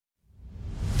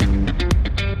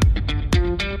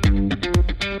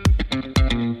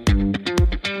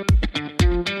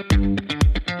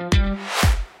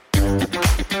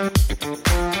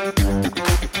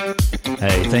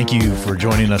for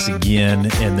joining us again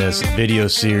in this video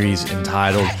series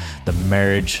entitled The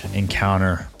Marriage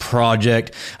Encounter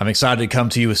Project. I'm excited to come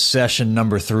to you with session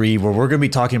number 3, where we're going to be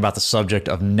talking about the subject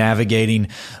of navigating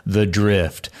the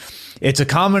drift. It's a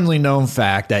commonly known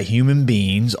fact that human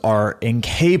beings are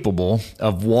incapable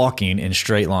of walking in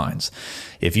straight lines.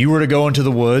 If you were to go into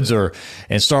the woods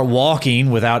and start walking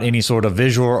without any sort of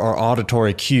visual or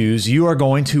auditory cues, you are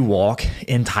going to walk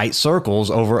in tight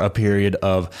circles over a period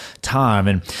of time.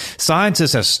 And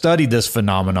scientists have studied this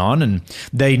phenomenon, and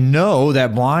they know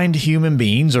that blind human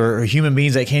beings or human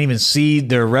beings that can't even see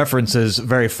their references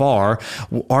very far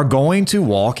are going to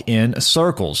walk in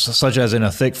circles, such as in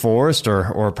a thick forest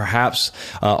or perhaps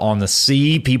on the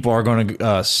sea. People are going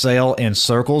to sail in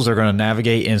circles. They're going to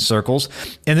navigate in circles.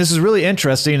 And this is really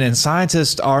interesting. And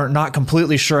scientists are not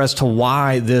completely sure as to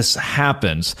why this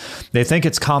happens. They think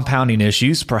it's compounding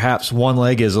issues. Perhaps one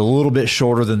leg is a little bit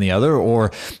shorter than the other,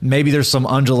 or maybe there's some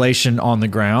undulation on the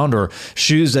ground, or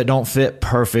shoes that don't fit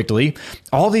perfectly.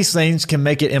 All these things can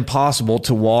make it impossible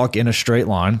to walk in a straight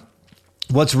line.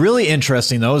 What's really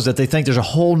interesting, though, is that they think there's a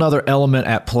whole nother element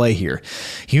at play here.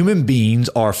 Human beings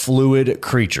are fluid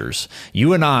creatures.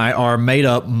 You and I are made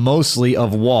up mostly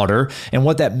of water, and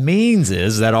what that means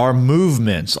is that our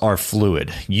movements are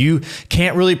fluid. You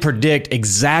can't really predict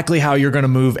exactly how you're going to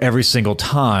move every single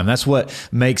time. That's what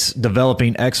makes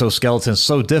developing exoskeletons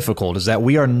so difficult, is that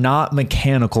we are not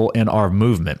mechanical in our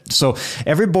movement. So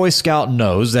every Boy Scout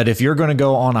knows that if you're going to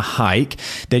go on a hike,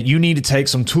 that you need to take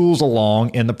some tools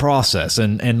along in the process.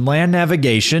 And land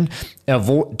navigation,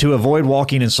 to avoid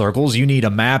walking in circles, you need a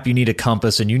map, you need a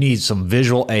compass, and you need some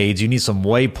visual aids. You need some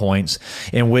waypoints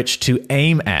in which to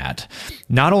aim at.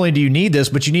 Not only do you need this,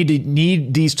 but you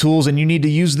need these tools, and you need to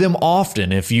use them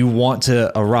often if you want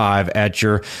to arrive at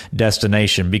your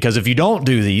destination. Because if you don't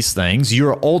do these things,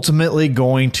 you're ultimately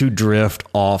going to drift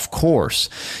off course.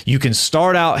 You can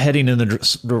start out heading in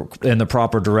the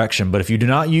proper direction, but if you do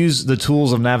not use the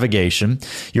tools of navigation,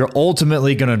 you're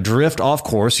ultimately going to drift off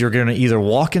course. You're going to either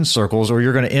walk in circles, or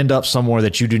you're going to end up somewhere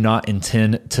that you do not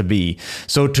intend to be.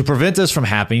 So to prevent this from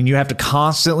happening, you have to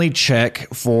constantly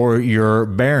check for your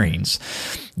bearings.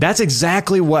 That's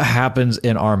exactly what happens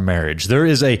in our marriage. There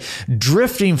is a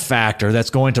drifting factor that's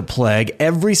going to plague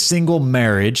every single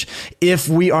marriage if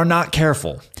we are not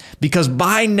careful. Because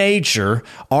by nature,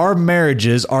 our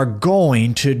marriages are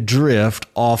going to drift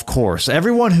off course.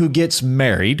 Everyone who gets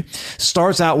married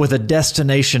starts out with a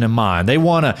destination in mind. They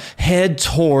want to head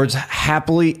towards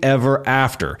happily ever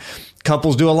after.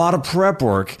 Couples do a lot of prep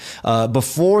work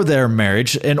before their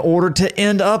marriage in order to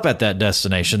end up at that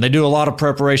destination. They do a lot of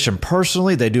preparation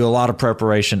personally. They do a lot of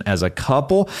preparation as a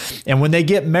couple. And when they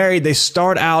get married, they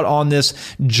start out on this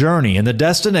journey. And the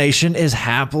destination is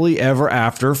happily ever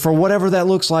after for whatever that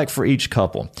looks like for each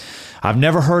couple. I've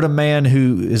never heard a man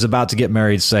who is about to get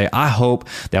married say, I hope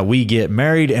that we get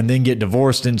married and then get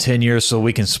divorced in 10 years so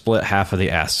we can split half of the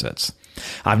assets.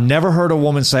 I've never heard a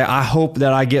woman say, I hope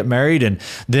that I get married and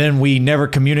then we never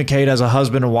communicate as a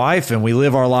husband and wife and we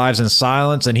live our lives in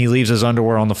silence and he leaves his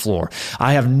underwear on the floor.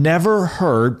 I have never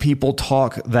heard people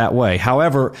talk that way.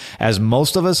 However, as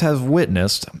most of us have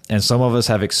witnessed and some of us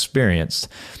have experienced,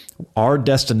 our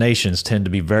destinations tend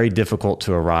to be very difficult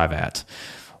to arrive at.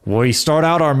 We start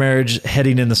out our marriage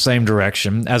heading in the same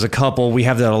direction. As a couple, we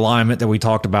have that alignment that we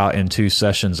talked about in 2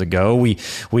 sessions ago.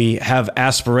 We have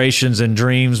aspirations and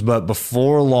dreams, but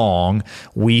before long,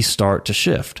 we start to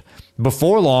shift.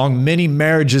 Before long, many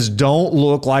marriages don't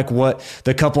look like what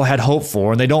the couple had hoped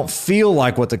for, and they don't feel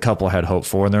like what the couple had hoped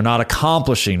for, and they're not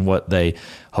accomplishing what they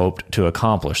hoped to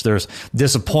accomplish. There's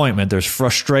disappointment, there's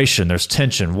frustration, there's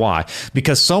tension. Why?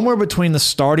 Because somewhere between the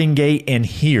starting gate and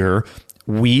here,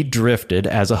 we drifted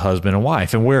as a husband and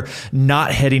wife, and we're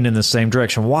not heading in the same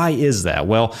direction. Why is that?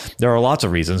 Well, there are lots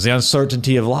of reasons. The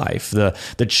uncertainty of life,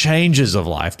 the changes of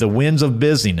life, the winds of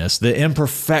busyness, the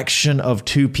imperfection of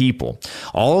two people.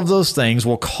 All of those things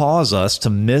will cause us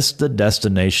to miss the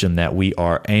destination that we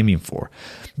are aiming for.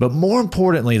 But more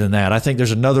importantly than that, I think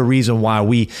there's another reason why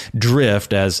we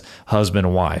drift as husband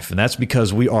and wife, and that's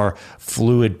because we are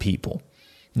fluid people.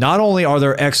 Not only are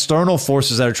there external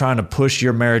forces that are trying to push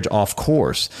your marriage off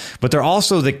course, but they're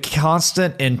also the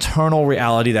constant internal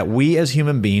reality that we as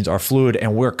human beings are fluid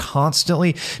and we're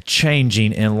constantly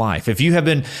changing in life. If you have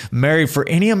been married for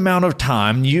any amount of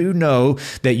time, you know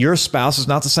that your spouse is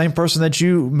not the same person that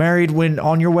you married when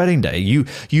on your wedding day. You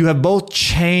have both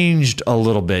changed a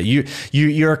little bit.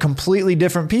 You're completely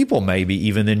different people, maybe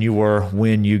even than you were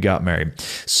when you got married.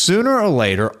 Sooner or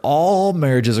later, all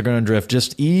marriages are going to drift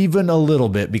just even a little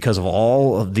bit it because of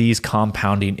all of these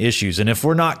compounding issues. And if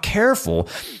we're not careful,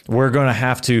 we're going to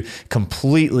have to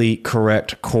completely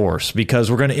correct course because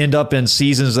we're going to end up in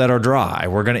seasons that are dry.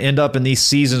 We're going to end up in these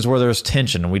seasons where there's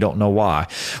tension and we don't know why.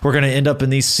 We're going to end up in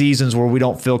these seasons where we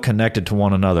don't feel connected to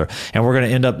one another. And we're going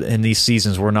to end up in these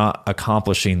seasons where we're not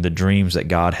accomplishing the dreams that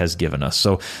God has given us.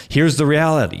 So here's the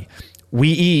reality. We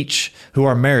each who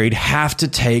are married have to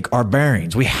take our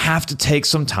bearings. We have to take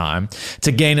some time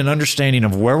to gain an understanding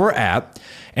of where we're at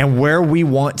and where we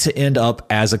want to end up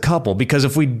as a couple. Because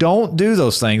if we don't do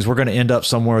those things, we're going to end up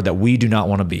somewhere that we do not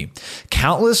want to be.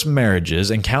 Countless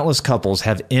marriages and countless couples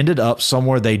have ended up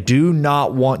somewhere they do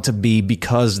not want to be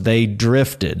because they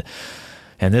drifted.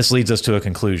 And this leads us to a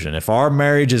conclusion. If our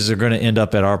marriages are going to end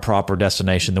up at our proper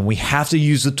destination, then we have to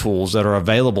use the tools that are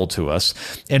available to us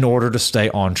in order to stay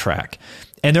on track.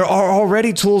 And there are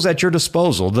already tools at your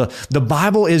disposal. The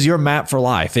Bible is your map for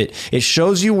life. It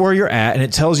shows you where you're at and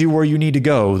it tells you where you need to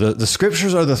go. The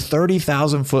scriptures are the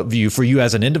 30,000 foot view for you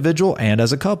as an individual and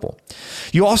as a couple.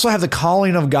 You also have the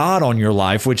calling of God on your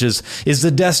life, which is the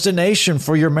destination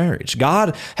for your marriage.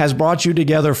 God has brought you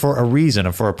together for a reason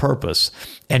and for a purpose.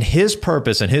 And his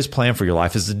purpose and his plan for your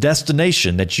life is the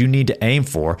destination that you need to aim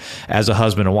for as a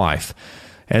husband and wife.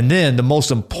 And then the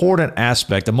most important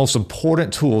aspect, the most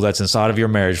important tool that's inside of your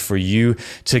marriage for you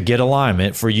to get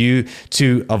alignment, for you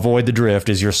to avoid the drift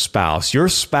is your spouse. Your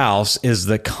spouse is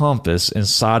the compass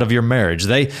inside of your marriage.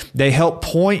 They help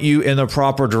point you in the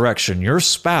proper direction. Your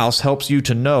spouse helps you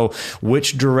to know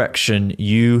which direction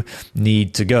you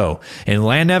need to go. In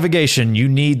land navigation, you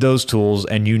need those tools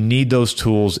and you need those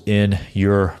tools in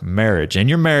your marriage. In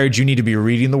your marriage, you need to be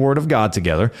reading the Word of God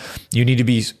together. You need to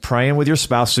be praying with your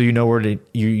spouse so you know where to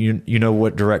you know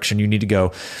what direction you need to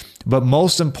go. But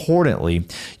most importantly,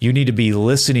 you need to be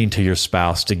listening to your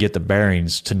spouse to get the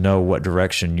bearings to know what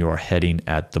direction you're heading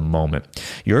at the moment.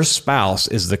 Your spouse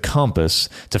is the compass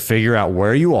to figure out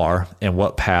where you are and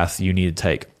what path you need to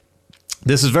take.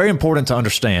 This is very important to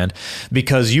understand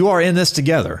because you are in this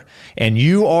together and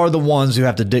you are the ones who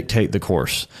have to dictate the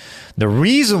course. The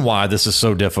reason why this is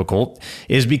so difficult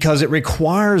is because it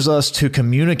requires us to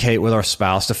communicate with our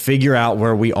spouse to figure out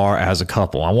where we are as a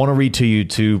couple. I want to read to you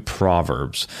two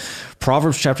Proverbs.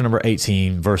 Proverbs chapter number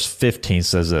 18, verse 15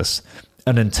 says this: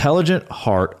 "An intelligent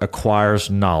heart acquires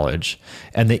knowledge,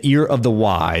 and the ear of the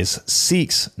wise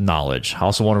seeks knowledge." I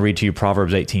also want to read to you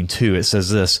Proverbs 18:2. It says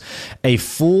this: "A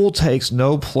fool takes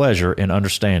no pleasure in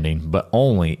understanding, but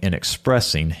only in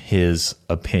expressing his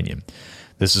opinion."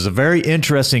 This is a very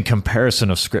interesting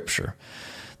comparison of Scripture.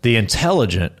 The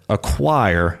intelligent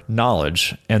acquire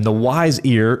knowledge, and the wise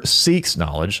ear seeks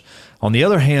knowledge. On the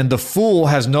other hand, the fool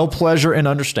has no pleasure in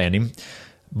understanding,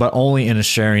 but only in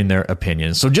sharing their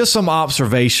opinions. So just some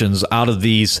observations out of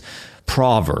these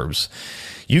Proverbs.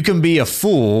 You can be a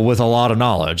fool with a lot of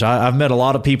knowledge. I've met a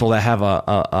lot of people that have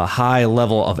a high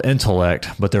level of intellect,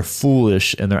 but they're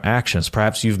foolish in their actions.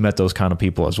 Perhaps you've met those kind of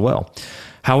people as well.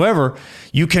 However,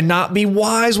 you cannot be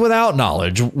wise without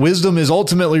knowledge. Wisdom is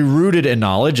ultimately rooted in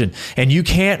knowledge, and you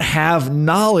can't have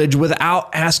knowledge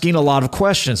without asking a lot of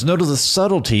questions. Notice the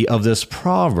subtlety of this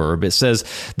proverb. It says,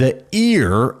 the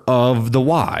ear of the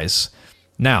wise.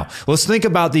 Now, let's think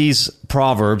about these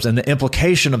proverbs and the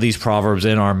implication of these proverbs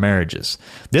in our marriages.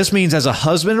 This means as a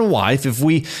husband and wife, if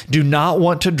we do not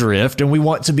want to drift and we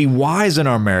want to be wise in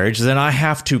our marriage, then I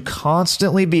have to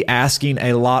constantly be asking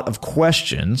a lot of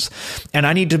questions, and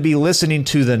I need to be listening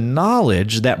to the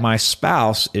knowledge that my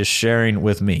spouse is sharing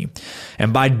with me.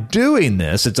 And by doing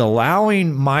this, it's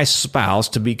allowing my spouse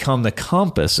to become the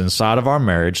compass inside of our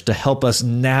marriage to help us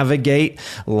navigate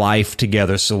life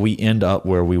together so we end up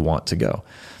where we want to go.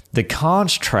 The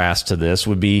contrast to this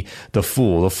would be the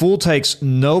fool. The fool takes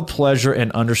no pleasure in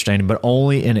understanding, but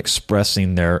only in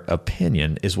expressing their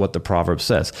opinion, is what the proverb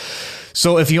says.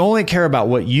 So if you only care about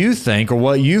what you think or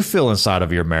what you feel inside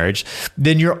of your marriage,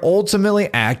 then you're ultimately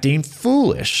acting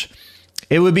foolish.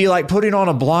 It would be like putting on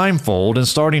a blindfold and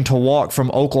starting to walk from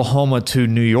Oklahoma to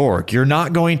New York. You're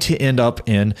not going to end up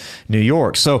in New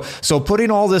York. So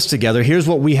putting all this together, here's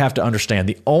what we have to understand.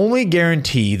 The only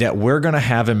guarantee that we're going to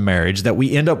have in marriage that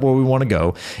we end up where we want to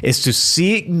go is to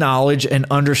seek knowledge and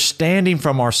understanding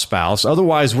from our spouse.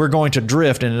 Otherwise, we're going to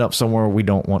drift and end up somewhere we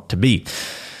don't want to be.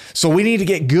 So we need to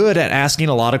get good at asking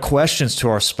a lot of questions to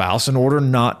our spouse in order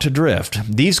not to drift.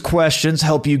 These questions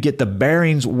help you get the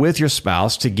bearings with your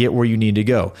spouse to get where you need to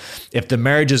go. If the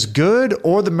marriage is good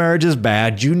or the marriage is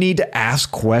bad, you need to ask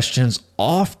questions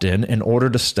often in order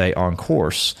to stay on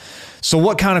course. So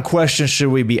what kind of questions should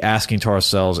we be asking to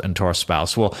ourselves and to our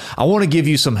spouse? Well, I want to give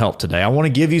you some help today. I want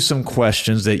to give you some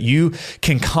questions that you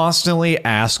can constantly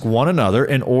ask one another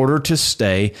in order to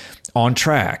stay on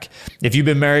track. If you've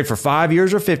been married for 5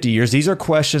 years or 50 years, these are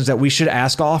questions that we should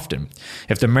ask often.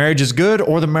 If the marriage is good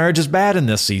or the marriage is bad in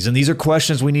this season, these are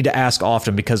questions we need to ask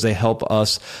often because they help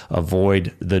us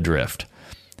avoid the drift.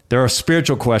 There are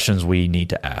spiritual questions we need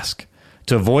to ask.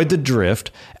 To avoid the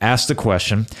drift, ask the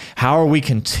question, how are we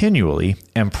continually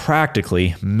and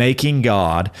practically making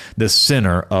God the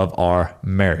center of our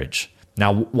marriage?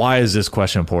 Now, why is this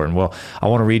question important? Well, I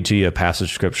want to read to you a passage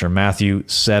of scripture. Matthew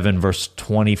 7, verse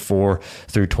 24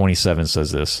 through 27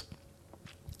 says this.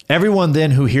 Everyone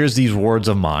then who hears these words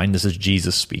of mine, this is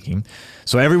Jesus speaking.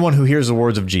 So everyone who hears the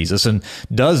words of Jesus and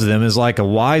does them is like a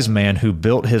wise man who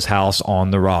built his house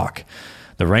on the rock.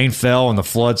 The rain fell and the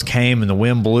floods came and the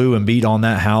wind blew and beat on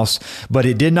that house, but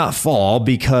it did not fall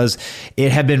because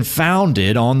it had been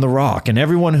founded on the rock. And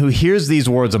everyone who hears these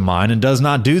words of mine and does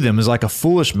not do them is like a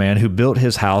foolish man who built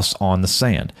his house on the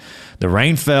sand. The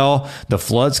rain fell, the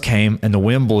floods came, and the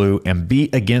wind blew and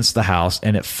beat against the house,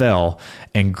 and it fell,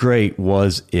 and great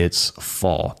was its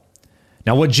fall.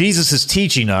 Now, what Jesus is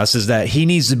teaching us is that he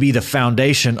needs to be the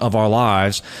foundation of our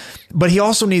lives, but he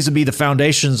also needs to be the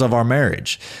foundations of our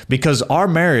marriage, because our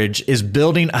marriage is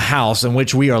building a house in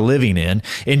which we are living in,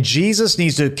 and Jesus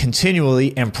needs to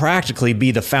continually and practically be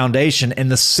the foundation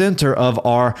and the center of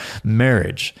our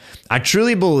marriage. I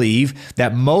truly believe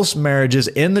that most marriages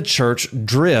in the church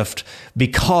drift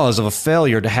because of a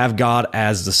failure to have God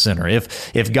as the center.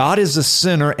 If God is the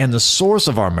center and the source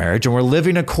of our marriage, and we're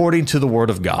living according to the Word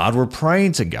of God, we're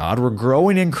praying to God, we're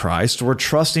growing in Christ, we're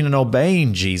trusting and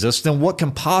obeying Jesus, then what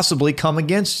can possibly come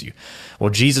against you? Well,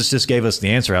 Jesus just gave us the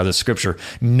answer out of the scripture.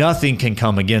 Nothing can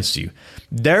come against you.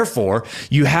 Therefore,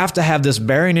 you have to have this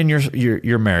bearing in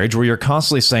your marriage where you're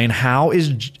constantly saying, how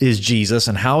is Jesus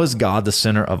and how is God the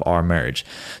center of our marriage?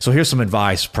 So here's some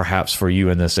advice perhaps for you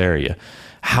in this area.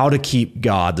 How to keep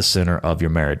God the center of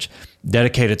your marriage.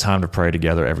 Dedicate a time to pray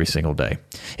together every single day.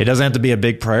 It doesn't have to be a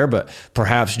big prayer, but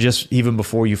perhaps just even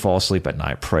before you fall asleep at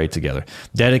night, pray together.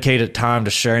 Dedicate a time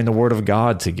to sharing the Word of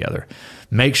God together.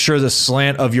 Make sure the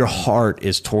slant of your heart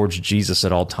is towards Jesus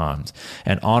at all times,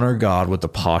 and honor God with the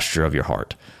posture of your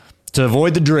heart. To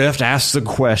avoid the drift, ask the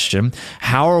question,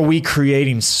 how are we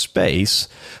creating space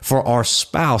for our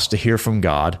spouse to hear from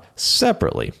God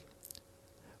separately?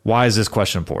 Why is this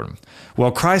question important?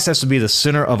 Well, Christ has to be the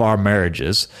center of our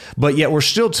marriages, but yet we're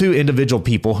still two individual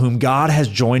people whom God has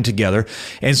joined together.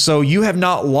 And so you have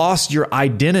not lost your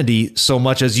identity so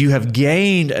much as you have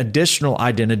gained additional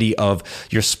identity of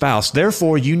your spouse.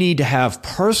 Therefore, you need to have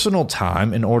personal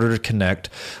time in order to connect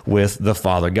with the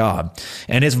Father God.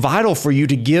 And it's vital for you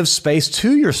to give space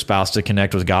to your spouse to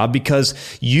connect with God because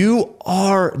you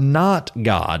are not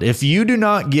God. If you do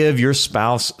not give your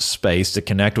spouse space to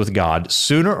connect with God,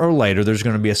 sooner or later, there's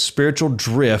going to be a spiritual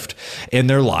drift in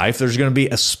their life. There's going to be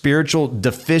a spiritual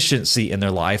deficiency in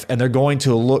their life, and they're going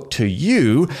to look to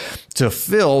you to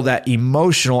fill that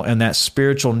emotional and that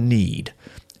spiritual need.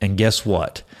 And guess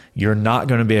what? You're not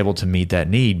going to be able to meet that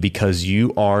need because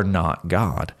you are not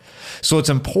God. So it's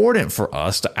important for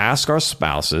us to ask our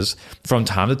spouses from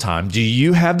time to time, do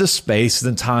you have the space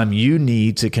and the time you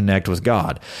need to connect with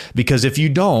God? Because if you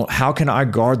don't, how can I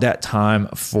guard that time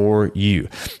for you?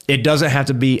 It doesn't have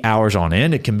to be hours on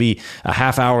end. It can be a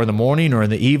half hour in the morning or in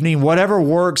the evening, whatever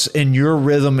works in your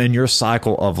rhythm and your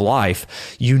cycle of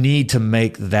life. You need to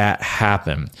make that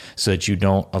happen so that you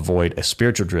don't avoid a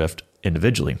spiritual drift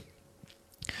individually.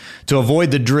 To avoid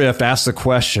the drift, ask the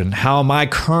question, how am I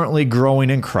currently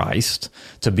growing in Christ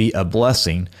to be a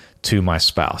blessing to my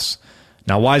spouse?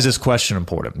 Now, why is this question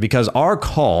important? Because our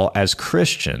call as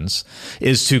Christians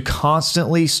is to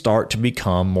constantly start to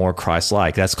become more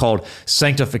Christ-like. That's called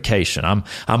sanctification.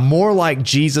 I'm more like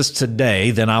Jesus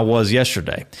today than I was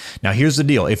yesterday. Now, here's the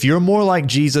deal. If you're more like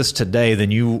Jesus today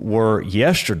than you were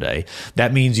yesterday,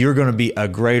 that means you're going to be a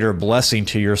greater blessing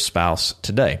to your spouse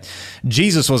today.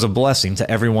 Jesus was a blessing to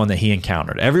everyone that he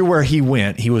encountered. Everywhere he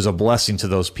went, he was a blessing to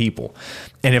those people.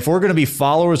 And if we're going to be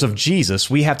followers of Jesus,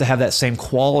 we have to have that same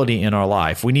quality in our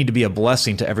life. We need to be a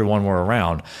blessing to everyone we're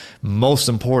around, most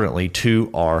importantly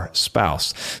to our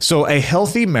spouse. So a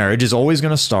healthy marriage is always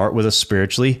going to start with a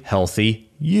spiritually healthy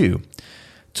you.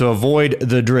 To avoid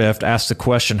the drift, ask the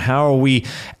question, how are we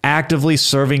actively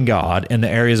serving God in the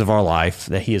areas of our life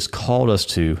that he has called us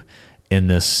to in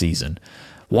this season?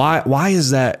 Why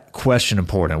is that question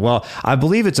important? Well, I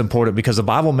believe it's important because the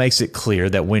Bible makes it clear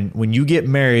that when you get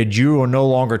married, you are no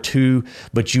longer two,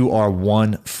 but you are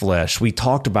one flesh. We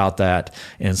talked about that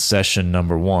in session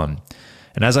number 1.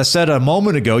 And as I said a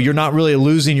moment ago, you're not really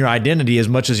losing your identity as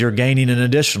much as you're gaining an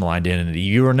additional identity.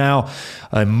 You are now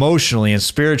emotionally and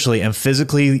spiritually and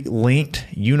physically linked,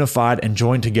 unified, and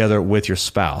joined together with your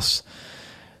spouse.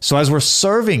 So as we're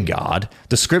serving God,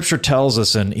 the scripture tells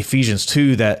us in Ephesians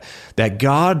 2 that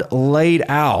God laid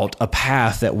out a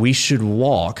path that we should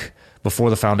walk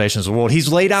before the foundations of the world.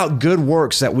 He's laid out good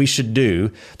works that we should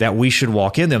do, that we should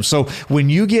walk in them. So when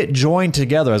you get joined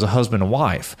together as a husband and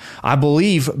wife, I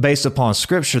believe, based upon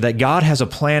scripture, that God has a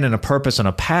plan and a purpose and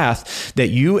a path that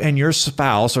you and your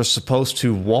spouse are supposed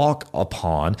to walk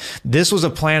upon. This was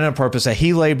a plan and a purpose that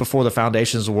he laid before the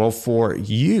foundations of the world for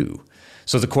you.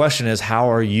 So the question is, how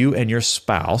are you and your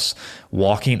spouse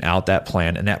walking out that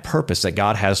plan and that purpose that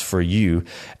God has for you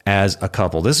as a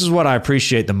couple? This is what I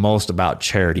appreciate the most about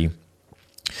Charity.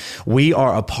 We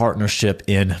are a partnership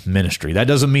in ministry. That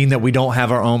doesn't mean that we don't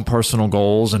have our own personal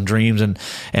goals and dreams and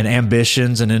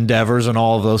ambitions and endeavors and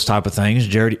all of those type of things.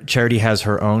 Charity has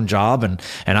her own job and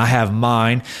I have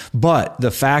mine. But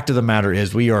the fact of the matter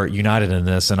is we are united in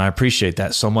this, and I appreciate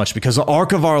that so much because the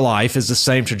arc of our life is the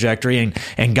same trajectory,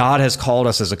 and God has called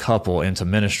us as a couple into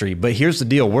ministry. But here's the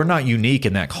deal. We're not unique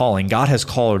in that calling. God has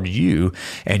called you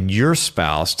and your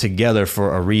spouse together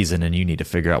for a reason, and you need to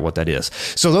figure out what that is.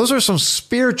 So those are some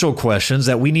spiritual questions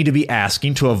that we need to be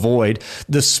asking to avoid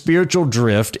the spiritual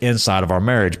drift inside of our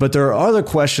marriage. But there are other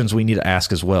questions we need to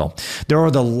ask as well. There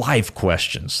are the life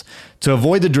questions. To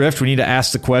avoid the drift, we need to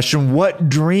ask the question, what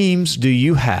dreams do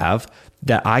you have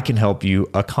that I can help you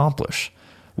accomplish?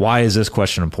 Why is this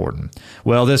question important?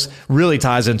 Well, this really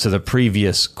ties into the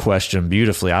previous question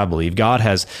beautifully, I believe. God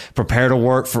has prepared a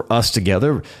work for us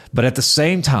together, but at the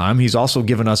same time, he's also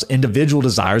given us individual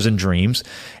desires and dreams,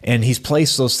 and he's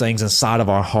placed those things inside of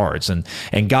our hearts.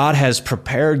 And God has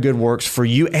prepared good works for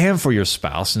you and for your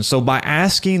spouse. And so by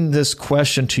asking this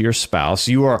question to your spouse,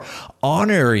 you are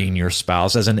honoring your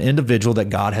spouse as an individual that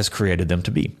God has created them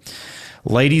to be.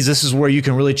 Ladies, this is where you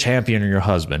can really champion your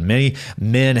husband. Many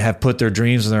men have put their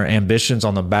dreams and their ambitions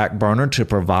on the back burner to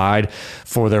provide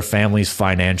for their families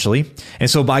financially.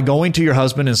 And so by going to your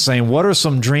husband and saying, what are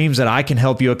some dreams that I can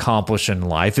help you accomplish in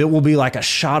life? It will be like a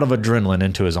shot of adrenaline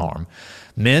into his arm.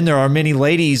 Men, there are many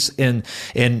ladies in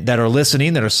that are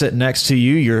listening, that are sitting next to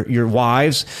you, your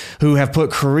wives, who have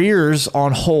put careers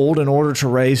on hold in order to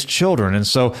raise children. And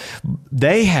so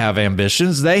they have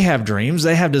ambitions, they have dreams,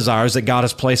 they have desires that God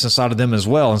has placed inside of them as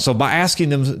well. And so by asking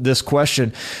them this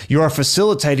question, you are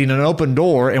facilitating an open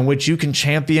door in which you can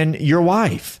champion your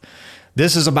wife.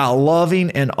 This is about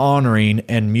loving and honoring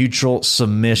and mutual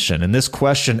submission. And this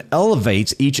question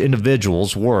elevates each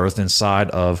individual's worth inside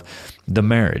of the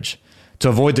marriage. To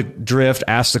avoid the drift,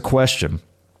 ask the question,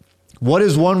 what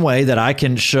is one way that I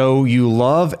can show you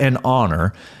love and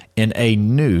honor in a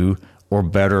new or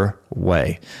better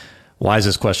way? Why is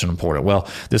this question important? Well,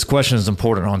 this question is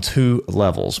important on two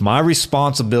levels. My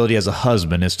responsibility as a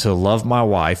husband is to love my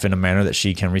wife in a manner that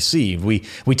she can receive. We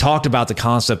talked about the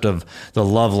concept of the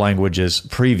love languages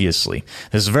previously.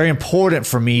 This is very important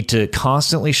for me to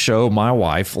constantly show my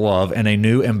wife love in a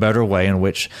new and better way in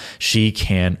which she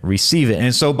can receive it.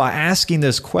 And so by asking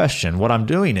this question, what I'm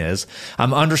doing is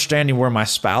I'm understanding where my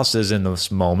spouse is in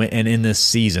this moment and in this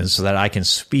season so that I can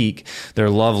speak their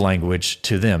love language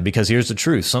to them. Because here's the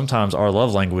truth. Sometimes our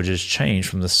love languages change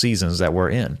from the seasons that we're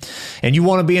in. And you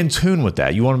want to be in tune with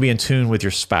that. You want to be in tune with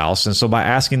your spouse. And so by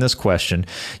asking this question,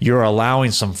 you're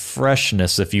allowing some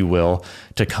freshness, if you will,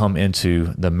 to come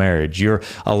into the marriage. You're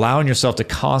allowing yourself to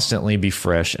constantly be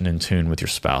fresh and in tune with your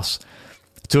spouse.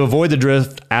 To avoid the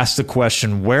drift, ask the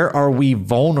question, where are we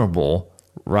vulnerable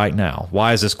right now?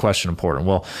 Why is this question important?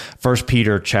 Well, 1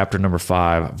 Peter chapter number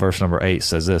 5, verse number 8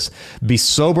 says this, be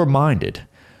sober-minded,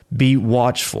 be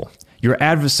watchful. Your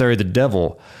adversary, the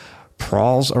devil,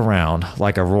 prowls around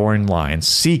like a roaring lion,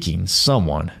 seeking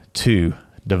someone to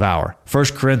devour. 1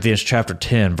 Corinthians chapter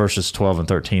 10, verses 12 and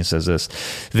 13 says this,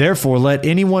 therefore, let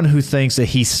anyone who thinks that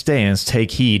he stands take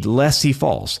heed lest he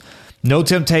falls. No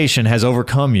temptation has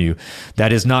overcome you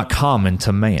that is not common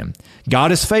to man.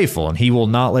 God is faithful, and he will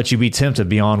not let you be tempted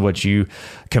beyond what you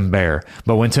can bear.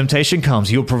 But when temptation comes,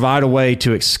 he will provide a way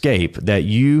to escape that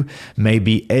you may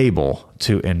be able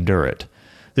to endure it.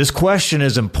 This question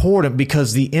is important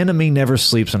because the enemy never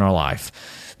sleeps in our life.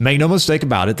 Make no mistake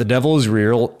about it, the devil is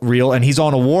real, and he's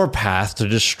on a war path to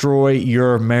destroy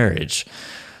your marriage.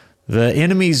 The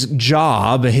enemy's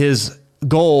job, his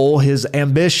goal, his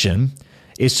ambition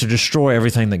is to destroy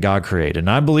everything that God created. And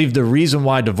I believe the reason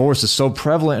why divorce is so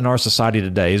prevalent in our society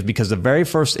today is because the very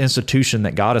first institution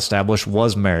that God established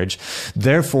was marriage.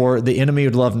 Therefore, the enemy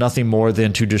would love nothing more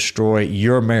than to destroy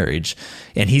your marriage.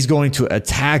 And he's going to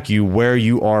attack you where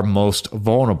you are most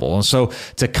vulnerable. And so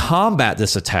to combat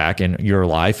this attack in your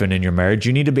life and in your marriage,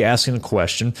 you need to be asking the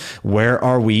question, where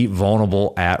are we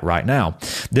vulnerable at right now?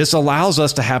 This allows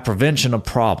us to have prevention of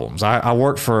problems. I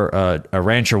worked for a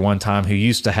rancher one time who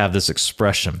used to have this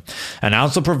expression: an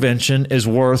ounce of prevention is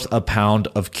worth a pound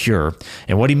of cure.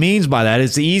 And what he means by that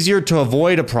is it's easier to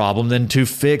avoid a problem than to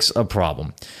fix a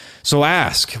problem. So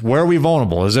ask, where are we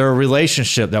vulnerable? Is there a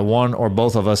relationship that one or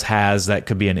both of us has that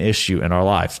could be an issue in our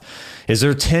life? Is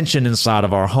there tension inside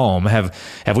of our home? Have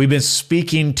we been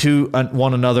speaking to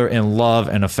one another in love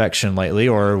and affection lately,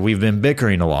 or we've been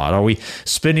bickering a lot? Are we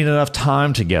spending enough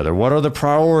time together? What are the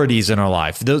priorities in our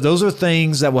life? Those are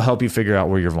things that will help you figure out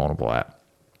where you're vulnerable at.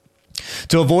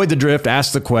 To avoid the drift,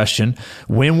 ask the question,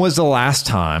 when was the last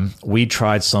time we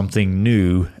tried something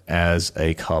new as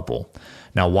a couple?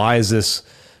 Now, why is this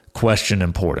question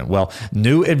important? Well,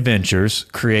 new adventures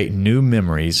create new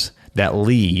memories that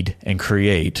lead and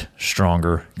create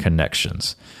stronger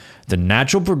connections. The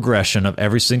natural progression of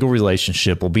every single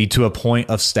relationship will be to a point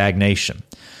of stagnation.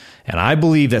 And I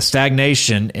believe that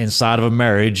stagnation inside of a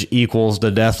marriage equals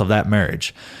the death of that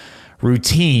marriage.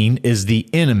 Routine is the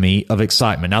enemy of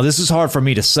excitement. Now, this is hard for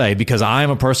me to say because I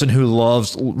am a person who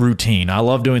loves routine. I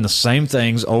love doing the same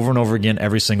things over and over again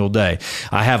every single day.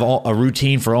 I have a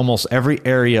routine for almost every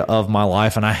area of my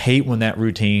life, and I hate when that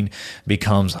routine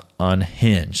becomes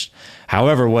unhinged.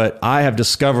 However, what I have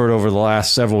discovered over the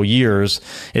last several years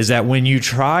is that when you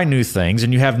try new things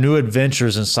and you have new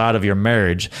adventures inside of your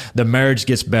marriage, the marriage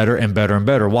gets better and better and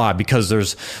better. Why? Because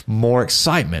there's more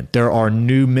excitement. There are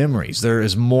new memories. There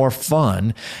is more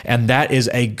fun, and that is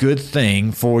a good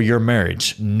thing for your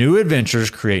marriage. New adventures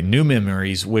create new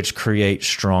memories, which create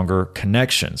stronger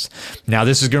connections. Now,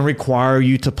 this is going to require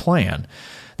you to plan.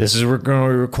 This is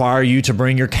going to require you to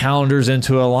bring your calendars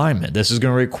into alignment. This is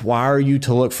going to require you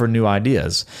to look for new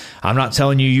ideas. I'm not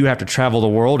telling you have to travel the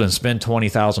world and spend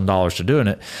 $20,000 to doing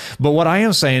it. But what I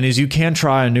am saying is you can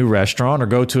try a new restaurant or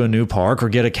go to a new park or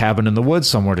get a cabin in the woods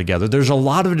somewhere together. There's a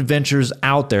lot of adventures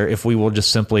out there if we will just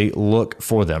simply look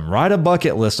for them. Write a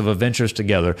bucket list of adventures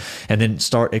together and then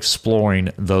start exploring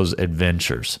those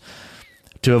adventures.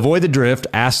 To avoid the drift,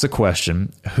 ask the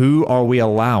question, who are we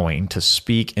allowing to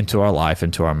speak into our life,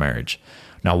 into our marriage?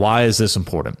 Now, why is this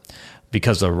important?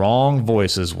 Because the wrong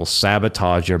voices will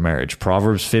sabotage your marriage.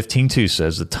 Proverbs 15:2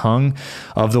 says, the tongue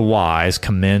of the wise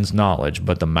commends knowledge,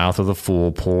 but the mouth of the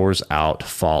fool pours out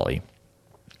folly.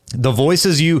 The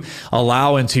voices you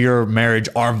allow into your marriage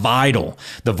are vital.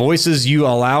 The voices you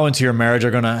allow into your marriage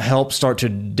are going to help start to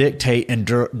dictate and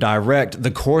direct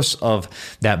the course of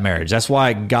that marriage. That's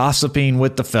why gossiping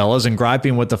with the fellas and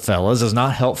griping with the fellas is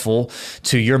not helpful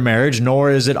to your marriage,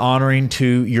 nor is it honoring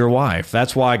to your wife.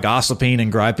 That's why gossiping and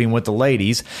griping with the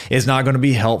ladies is not going to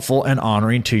be helpful and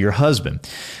honoring to your husband.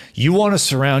 You want to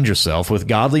surround yourself with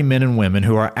godly men and women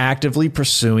who are actively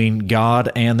pursuing God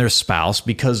and their spouse,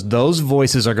 because those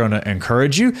voices are going to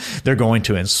encourage you, they're going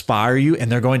to inspire you,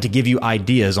 and they're going to give you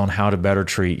ideas on how to better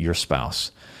treat your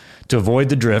spouse. To avoid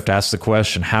the drift, ask the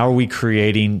question, how are we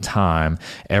creating time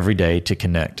every day to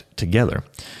connect together?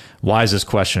 Why is this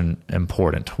question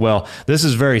important? Well, this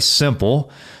is very simple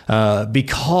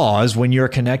because when you're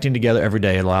connecting together every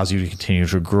day, it allows you to continue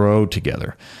to grow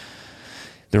together.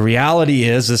 The reality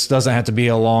is this doesn't have to be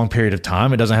a long period of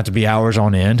time. It doesn't have to be hours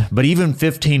on end, but even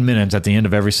 15 minutes at the end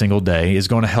of every single day is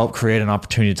going to help create an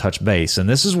opportunity to touch base. And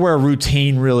this is where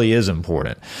routine really is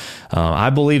important.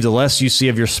 I believe the less you see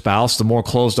of your spouse, the more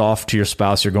closed off to your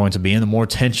spouse you're going to be, and the more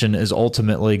tension is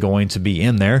ultimately going to be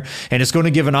in there. And it's going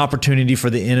to give an opportunity for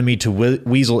the enemy to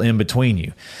weasel in between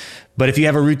you. But if you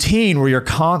have a routine where you're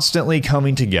constantly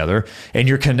coming together and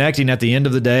you're connecting at the end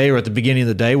of the day or at the beginning of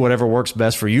the day, whatever works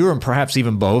best for you, and perhaps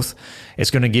even both,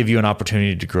 it's going to give you an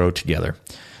opportunity to grow together.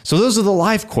 So those are the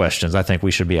life questions I think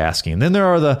we should be asking. And then there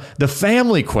are the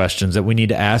family questions that we need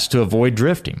to ask to avoid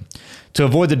drifting. To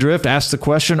avoid the drift, ask the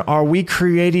question, are we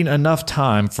creating enough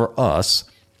time for us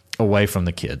away from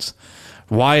the kids?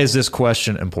 Why is this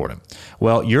question important?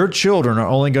 Well, your children are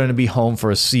only going to be home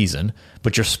for a season,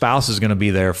 but your spouse is going to be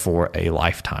there for a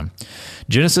lifetime.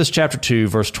 Genesis chapter 2,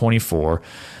 verse 24,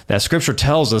 that scripture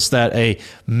tells us that a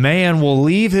man will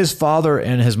leave his father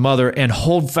and his mother and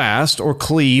hold fast or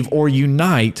cleave or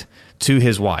unite to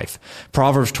his wife.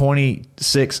 Proverbs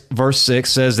 26 verse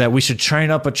 6 says that we should train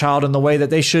up a child in the way that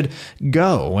they should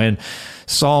go. And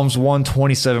Psalms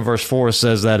 127 verse 4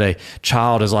 says that a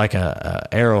child is like an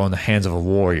arrow in the hands of a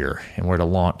warrior, and we're to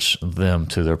launch them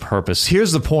to their purpose.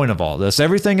 Here's the point of all this.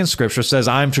 Everything in Scripture says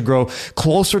I am to grow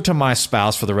closer to my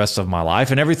spouse for the rest of my life,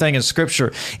 and everything in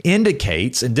Scripture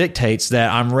indicates and dictates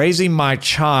that I'm raising my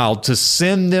child to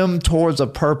send them towards a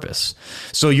purpose.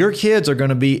 So your kids are going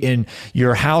to be in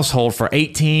your household for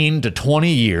 18 to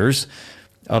 20 years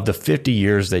of the 50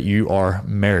 years that you are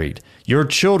married. Your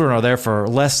children are there for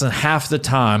less than half the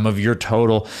time of your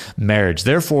total marriage.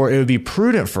 Therefore, it would be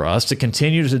prudent for us to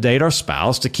continue to date our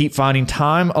spouse, to keep finding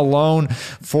time alone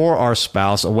for our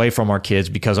spouse away from our kids,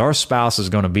 because our spouse is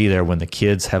going to be there when the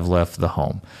kids have left the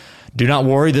home. Do not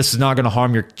worry. This is not going to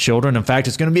harm your children. In fact,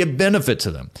 it's going to be a benefit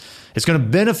to them. It's going to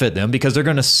benefit them because they're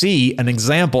going to see an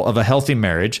example of a healthy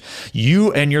marriage.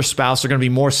 You and your spouse are going to be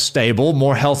more stable,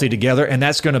 more healthy together, and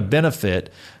that's going to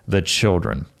benefit the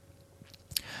children.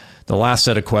 The last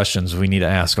set of questions we need to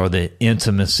ask are the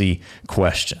intimacy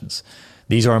questions.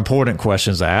 These are important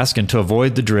questions to ask, and to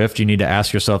avoid the drift, you need to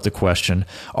ask yourself the question,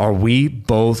 are we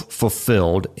both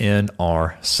fulfilled in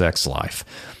our sex life?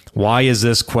 Why is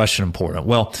this question important?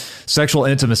 Well, sexual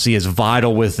intimacy is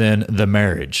vital within the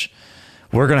marriage.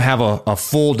 We're going to have a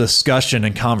full discussion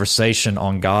and conversation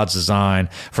on God's design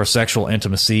for sexual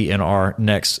intimacy in our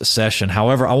next session.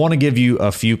 However, I want to give you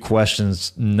a few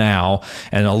questions now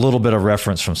and a little bit of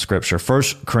reference from Scripture. 1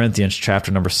 Corinthians chapter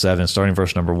number 7, starting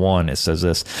verse number 1, it says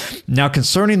this, "Now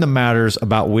concerning the matters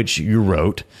about which you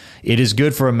wrote, it is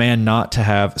good for a man not to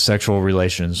have sexual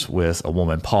relations with a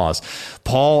woman." Pause.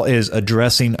 Paul is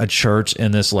addressing a church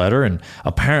in this letter, and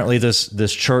apparently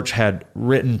this church had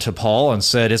written to Paul and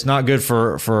said it's not good for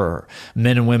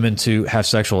men and women to have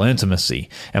sexual intimacy.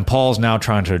 And Paul's now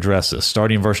trying to address this.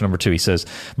 Starting in verse number 2, he says,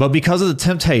 "But because of the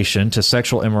temptation to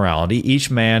sexual immorality,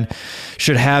 each man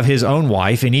should have his own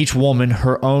wife, and each woman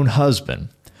her own husband.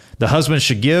 The husband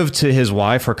should give to his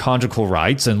wife her conjugal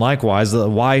rights, and likewise the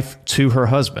wife to her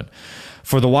husband.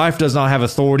 For the wife does not have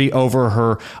authority over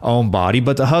her own body,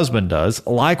 but the husband does.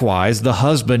 Likewise, the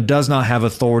husband does not have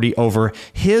authority over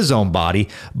his own body,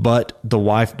 but the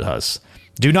wife does.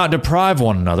 Do not deprive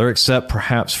one another, except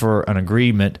perhaps for an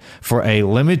agreement for a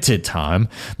limited time,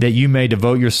 that you may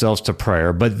devote yourselves to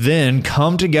prayer, but then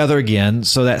come together again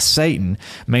so that Satan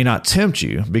may not tempt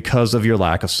you because of your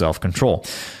lack of self-control."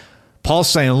 Paul's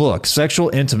saying, look, sexual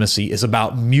intimacy is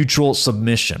about mutual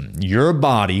submission. Your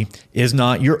body is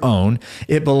not your own.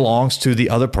 It belongs to the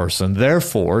other person.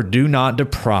 Therefore, do not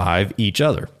deprive each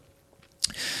other.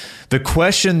 The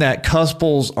question that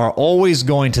couples are always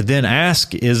going to then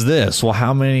ask is this: well,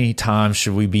 how many times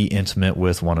should we be intimate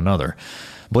with one another?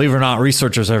 Believe it or not,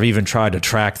 researchers have even tried to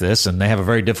track this, and they have a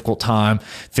very difficult time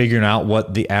figuring out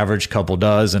what the average couple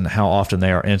does and how often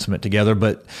they are intimate together.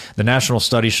 But the national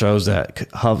study shows that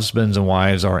husbands and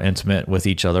wives are intimate with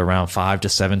each other around 5 to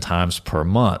 7 times per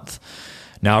month.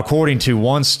 Now, according to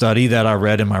one study that I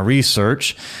read in my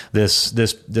research, this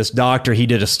doctor, he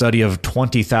did a study of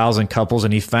 20,000 couples,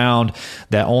 and he found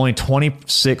that only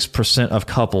 26% of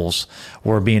couples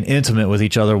were being intimate with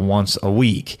each other once a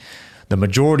week. The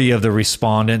majority of the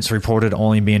respondents reported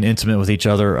only being intimate with each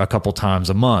other a couple times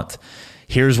a month.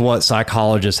 Here's what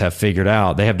psychologists have figured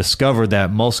out. They have discovered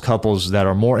that most couples that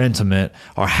are more intimate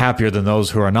are happier than those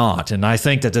who are not. And I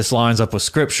think that this lines up with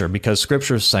Scripture, because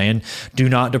Scripture is saying, do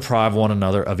not deprive one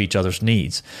another of each other's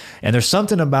needs. And there's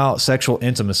something about sexual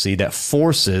intimacy that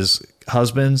forces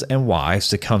husbands and wives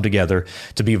to come together,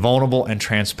 to be vulnerable and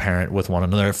transparent with one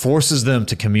another. It forces them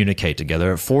to communicate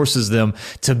together. It forces them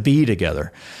to be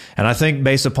together. And I think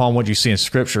based upon what you see in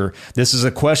Scripture, this is a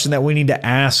question that we need to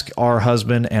ask our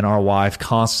husband and our wife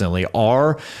constantly.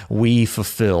 Are we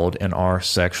fulfilled in our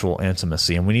sexual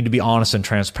intimacy? And we need to be honest and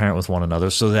transparent with one another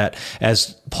so that,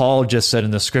 as Paul just said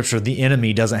in the Scripture, the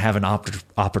enemy doesn't have an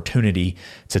opportunity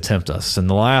to tempt us. And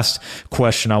the last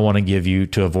question I want to give you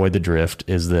to avoid the drift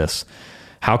is this: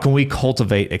 how can we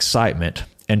cultivate excitement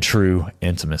and true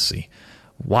intimacy?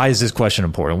 Why is this question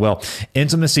important? Well,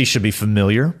 intimacy should be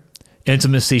familiar.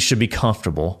 Intimacy should be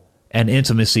comfortable, and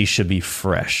intimacy should be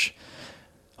fresh.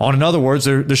 In other words,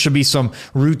 there should be some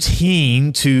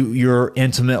routine to your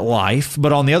intimate life,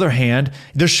 but on the other hand,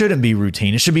 there shouldn't be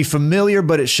routine. It should be familiar,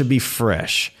 but it should be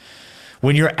fresh.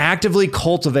 When you're actively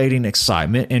cultivating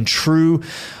excitement and true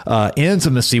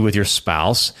intimacy with your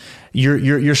spouse,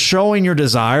 you're showing your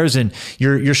desires, and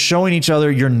you're showing each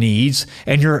other your needs,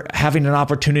 and you're having an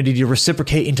opportunity to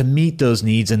reciprocate and to meet those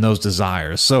needs and those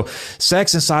desires. So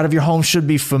sex inside of your home should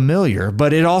be familiar,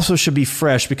 but it also should be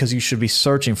fresh, because you should be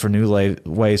searching for new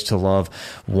ways to love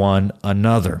one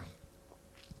another.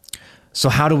 So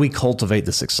how do we cultivate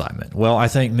this excitement? Well, I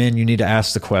think men, you need to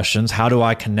ask the questions. How do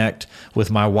I connect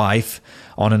with my wife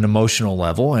on an emotional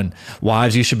level? And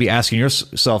wives, you should be asking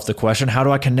yourself the question, how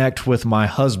do I connect with my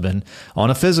husband on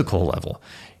a physical level?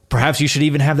 Perhaps you should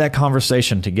even have that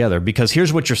conversation together, because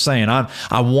here's what you're saying.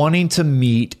 I'm wanting to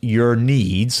meet your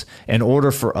needs in order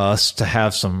for us to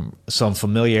have some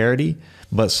familiarity,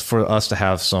 but for us to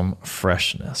have some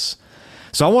freshness.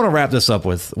 So I want to wrap this up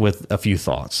with a few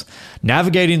thoughts.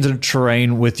 Navigating the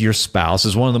terrain with your spouse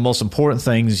is one of the most important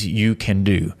things you can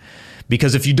do.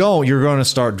 Because if you don't, you're going to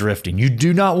start drifting. You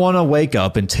do not want to wake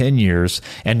up in 10 years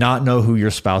and not know who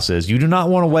your spouse is. You do not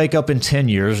want to wake up in 10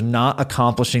 years not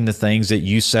accomplishing the things that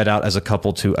you set out as a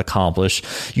couple to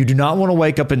accomplish. You do not want to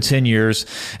wake up in 10 years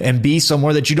and be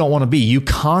somewhere that you don't want to be. You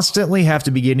constantly have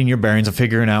to be getting your bearings and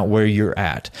figuring out where you're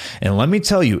at. And let me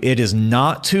tell you, it is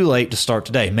not too late to start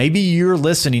today. Maybe you're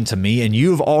listening to me and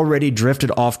you've already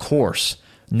drifted off course.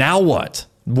 Now what?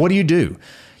 What do?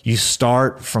 You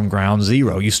start from ground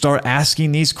zero. You start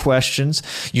asking these questions.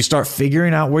 You start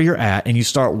figuring out where you're at, and you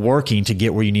start working to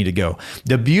get where you need to go.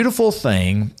 The beautiful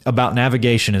thing about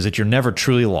navigation is that you're never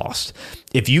truly lost.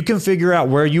 If you can figure out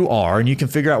where you are and you can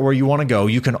figure out where you want to go,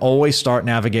 you can always start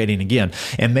navigating again.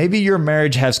 And maybe your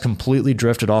marriage has completely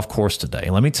drifted off course today.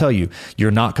 Let me tell you, you're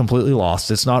not completely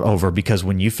lost. It's not over, because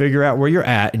when you figure out where you're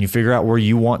at and you figure out where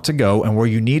you want to go and where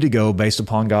you need to go based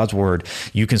upon God's word,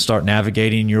 you can start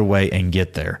navigating your way and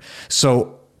get there.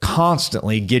 So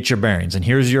constantly get your bearings. And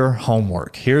here's your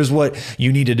homework. Here's what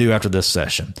you need to do after this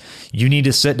session. You need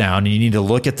to sit down and you need to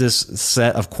look at this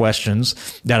set of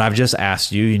questions that I've just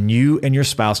asked you, and you and your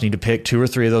spouse need to pick 2 or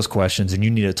 3 of those questions, and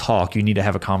you need to talk. You need to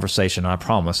have a conversation. And I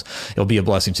promise it'll be a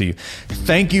blessing to you.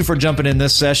 Thank you for jumping in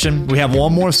this session. We have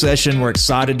one more session we're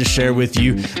excited to share with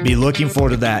you. Be looking forward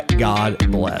to that.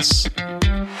 God bless.